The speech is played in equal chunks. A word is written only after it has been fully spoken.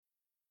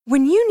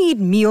When you need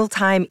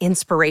mealtime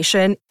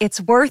inspiration,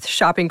 it's worth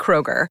shopping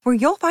Kroger, where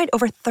you'll find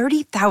over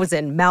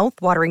 30,000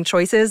 mouth-watering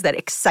choices that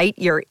excite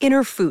your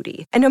inner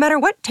foodie. And no matter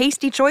what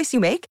tasty choice you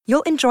make,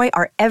 you'll enjoy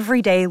our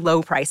everyday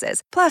low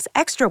prices, plus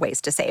extra ways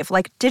to save,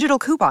 like digital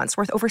coupons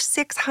worth over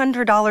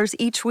 $600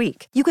 each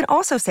week. You can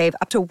also save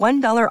up to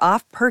 $1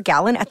 off per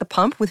gallon at the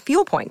pump with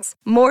fuel points.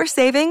 More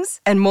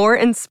savings and more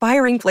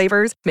inspiring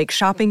flavors make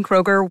shopping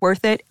Kroger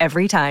worth it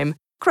every time.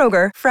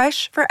 Kroger,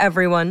 fresh for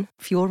everyone.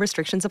 Fuel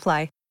restrictions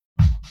apply.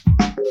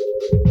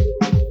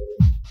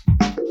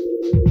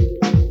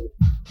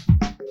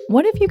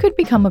 What if you could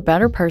become a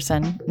better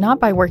person, not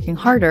by working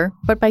harder,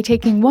 but by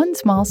taking one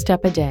small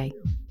step a day?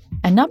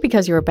 And not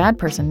because you're a bad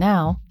person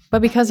now,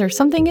 but because there's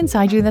something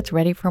inside you that's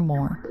ready for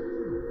more.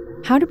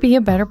 How to Be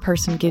a Better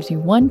Person gives you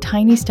one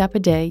tiny step a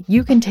day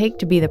you can take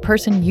to be the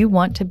person you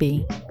want to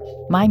be.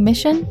 My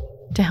mission?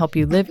 To help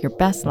you live your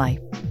best life.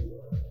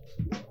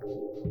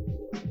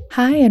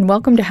 Hi, and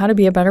welcome to How to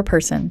Be a Better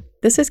Person.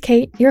 This is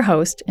Kate, your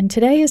host, and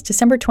today is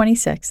December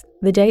 26th,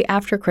 the day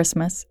after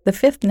Christmas, the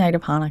 5th night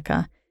of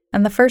Hanukkah,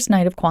 and the first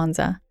night of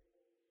Kwanzaa.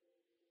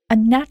 A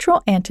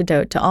natural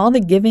antidote to all the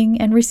giving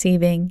and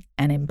receiving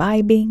and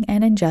imbibing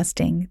and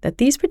ingesting that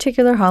these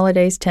particular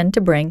holidays tend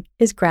to bring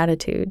is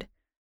gratitude.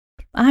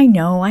 I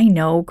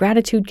know,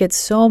 gratitude gets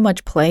so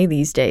much play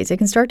these days, it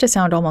can start to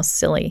sound almost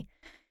silly.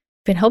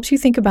 If it helps you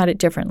think about it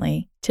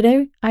differently,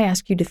 today I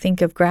ask you to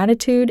think of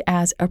gratitude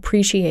as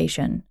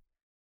appreciation.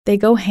 They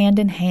go hand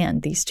in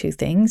hand, these two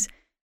things.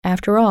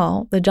 After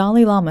all, the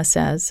Dalai Lama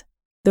says,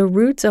 "The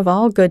roots of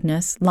all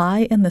goodness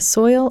lie in the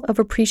soil of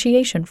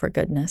appreciation for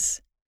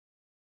goodness."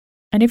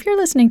 And if you're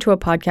listening to a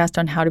podcast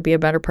on how to be a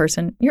better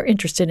person, you're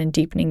interested in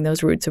deepening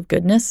those roots of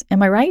goodness,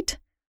 am I right?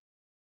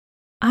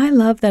 I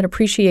love that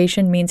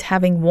appreciation means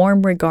having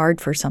warm regard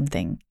for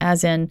something,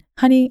 as in,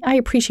 honey, I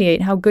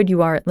appreciate how good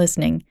you are at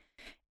listening.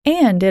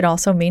 And it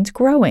also means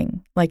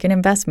growing, like an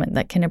investment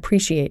that can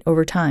appreciate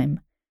over time.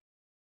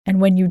 And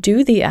when you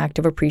do the act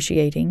of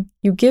appreciating,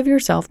 you give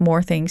yourself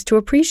more things to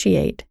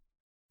appreciate.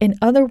 In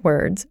other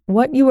words,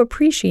 what you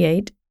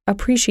appreciate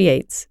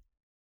appreciates.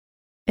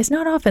 It's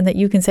not often that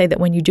you can say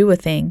that when you do a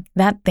thing,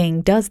 that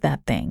thing does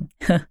that thing.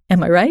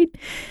 Am I right?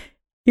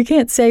 You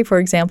can't say, for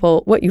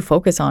example, what you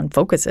focus on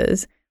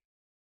focuses.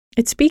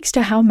 It speaks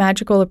to how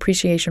magical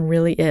appreciation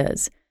really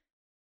is.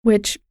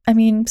 Which,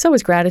 so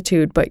is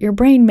gratitude, but your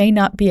brain may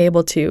not be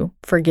able to,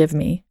 forgive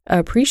me,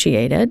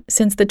 appreciate it,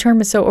 since the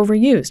term is so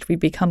overused, we've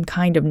become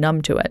kind of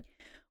numb to it.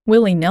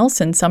 Willie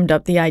Nelson summed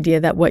up the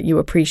idea that what you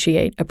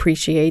appreciate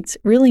appreciates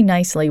really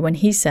nicely when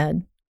he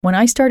said, "When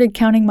I started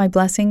counting my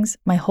blessings,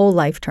 my whole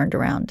life turned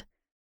around."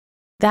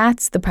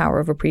 That's the power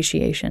of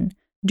appreciation.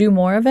 Do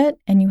more of it,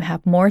 and you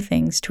have more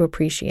things to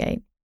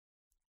appreciate.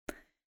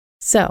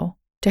 So,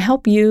 to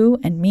help you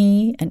and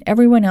me and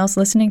everyone else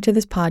listening to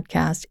this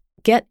podcast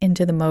get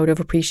into the mode of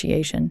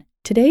appreciation,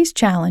 today's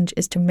challenge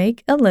is to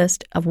make a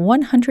list of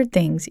 100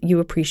 things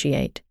you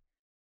appreciate.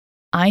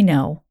 I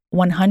know,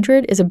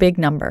 100 is a big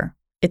number.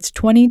 It's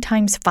 20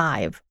 times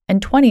 5,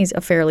 and 20 is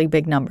a fairly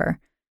big number.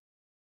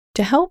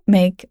 To help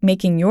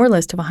making your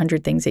list of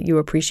 100 things that you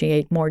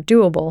appreciate more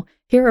doable,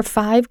 here are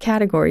 5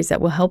 categories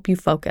that will help you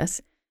focus.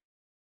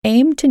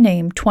 Aim to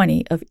name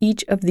 20 of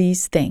each of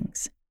these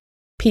things.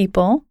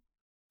 People,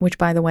 which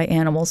by the way,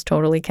 animals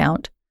totally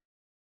count.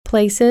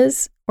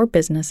 Places or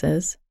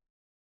businesses.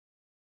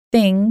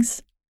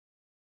 Things,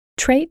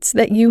 traits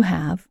that you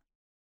have,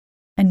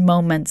 and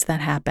moments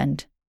that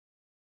happened.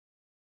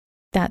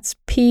 That's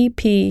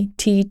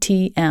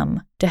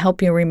PPTTM to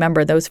help you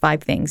remember those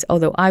 5 things,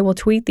 although I will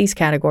tweet these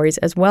categories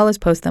as well as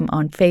post them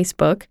on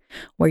Facebook,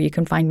 where you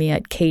can find me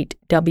at Kate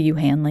W.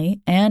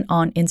 Hanley, and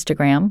on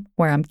Instagram,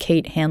 where I'm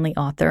Kate Hanley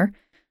Author.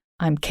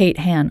 I'm Kate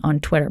Han on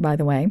Twitter, by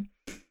the way.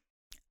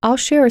 I'll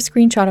share a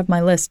screenshot of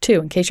my list, too,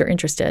 in case you're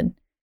interested.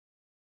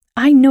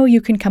 I know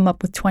you can come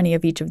up with 20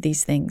 of each of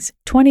these things.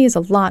 20 is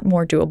a lot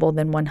more doable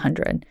than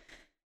 100.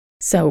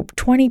 So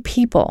 20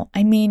 people,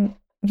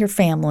 your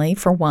family,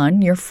 for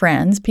one, your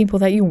friends, people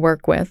that you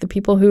work with, the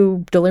people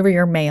who deliver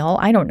your mail.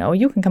 I don't know.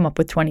 You can come up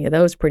with 20 of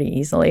those pretty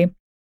easily.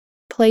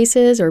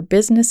 Places or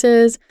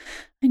businesses.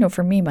 I know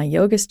for me, my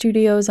yoga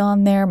studio's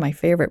on there, my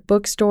favorite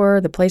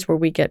bookstore, the place where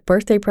we get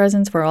birthday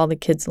presents for all the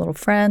kids' little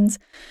friends.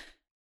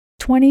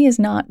 20 is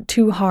not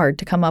too hard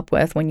to come up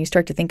with when you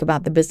start to think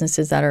about the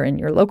businesses that are in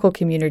your local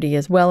community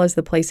as well as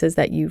the places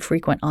that you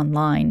frequent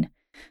online.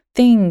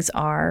 Things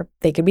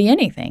they could be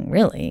anything,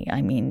 really.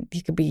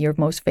 It could be your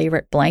most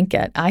favorite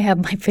blanket. I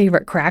have my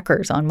favorite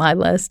crackers on my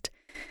list.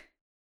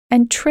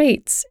 And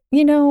traits,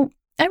 I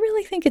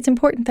really think it's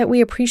important that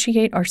we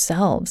appreciate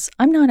ourselves.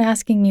 I'm not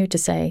asking you to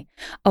say,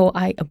 oh,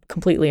 I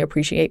completely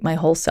appreciate my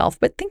whole self,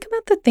 but think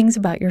about the things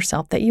about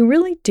yourself that you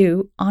really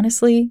do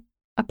honestly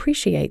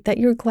appreciate, that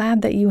you're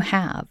glad that you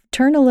have.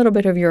 Turn a little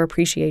bit of your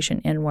appreciation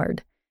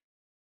inward.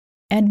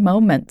 And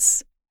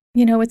moments.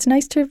 It's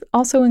nice to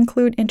also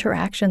include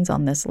interactions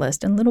on this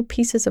list and little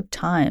pieces of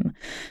time.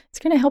 It's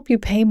going to help you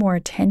pay more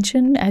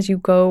attention as you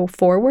go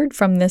forward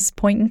from this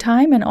point in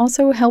time, and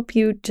also help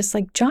you just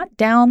jot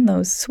down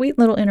those sweet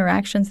little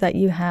interactions that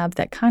you have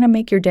that kind of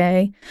make your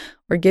day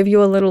or give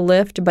you a little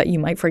lift, but you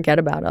might forget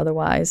about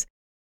otherwise.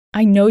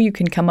 I know you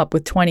can come up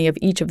with 20 of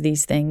each of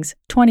these things.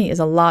 20 is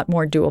a lot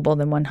more doable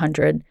than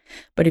 100.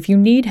 But if you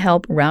need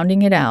help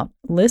rounding it out,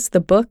 list the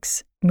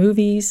books,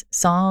 movies,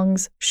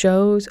 songs,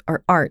 shows,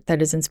 or art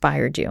that has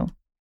inspired you.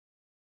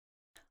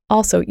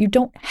 Also, you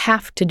don't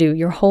have to do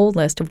your whole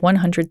list of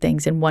 100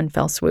 things in one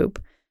fell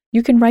swoop.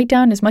 You can write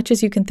down as much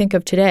as you can think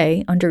of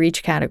today under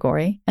each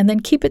category, and then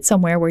keep it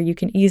somewhere where you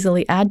can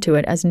easily add to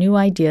it as new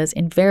ideas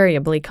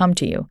invariably come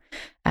to you.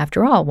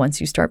 After all,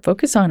 once you start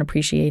focus on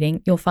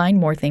appreciating, you'll find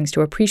more things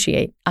to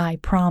appreciate, I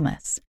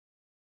promise.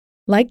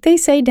 Like they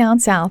say down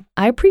south,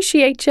 I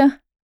appreciate ya.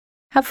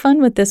 Have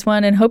fun with this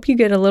one and hope you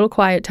get a little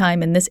quiet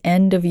time in this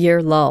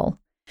end-of-year lull.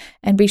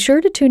 And be sure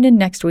to tune in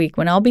next week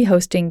when I'll be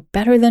hosting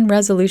Better Than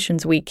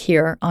Resolutions Week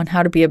here on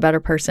How to Be a Better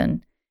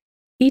Person.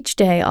 Each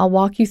day, I'll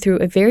walk you through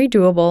a very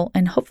doable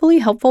and hopefully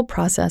helpful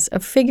process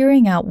of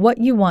figuring out what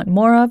you want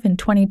more of in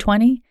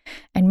 2020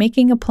 and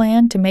making a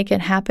plan to make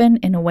it happen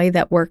in a way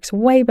that works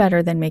way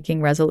better than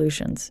making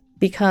resolutions.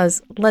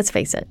 Because, let's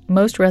face it,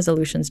 most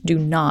resolutions do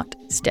not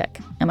stick.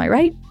 Am I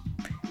right?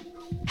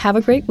 Have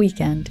a great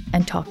weekend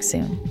and talk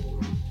soon.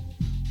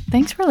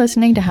 Thanks for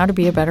listening to How to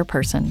Be a Better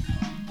Person.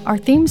 Our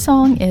theme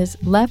song is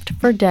Left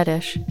for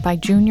Deadish by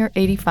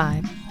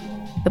Junior85.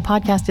 The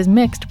podcast is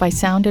mixed by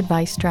Sound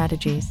Advice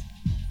Strategies.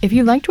 If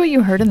you liked what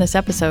you heard in this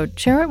episode,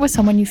 share it with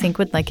someone you think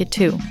would like it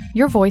too.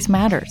 Your voice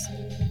matters.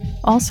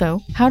 Also,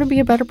 How to Be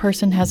a Better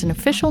Person has an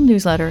official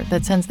newsletter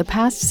that sends the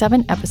past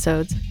 7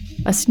 episodes,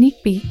 a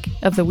sneak peek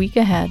of the week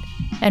ahead,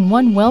 and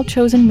one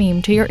well-chosen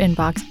meme to your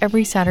inbox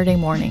every Saturday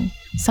morning.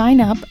 Sign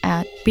up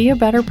at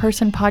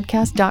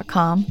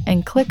beabetterpersonpodcast.com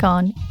and click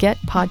on Get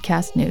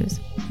Podcast News.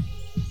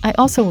 I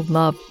also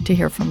love to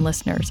hear from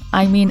listeners.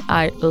 I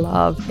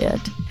love it.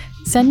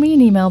 Send me an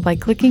email by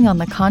clicking on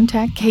the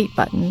Contact Kate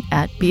button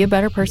at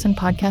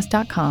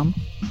beabetterpersonpodcast.com,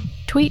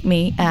 tweet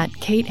me at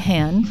Kate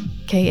Han,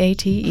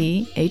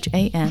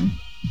 Katehan,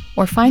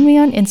 or find me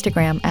on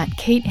Instagram at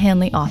Kate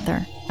Hanley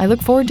Author. I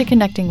look forward to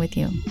connecting with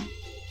you.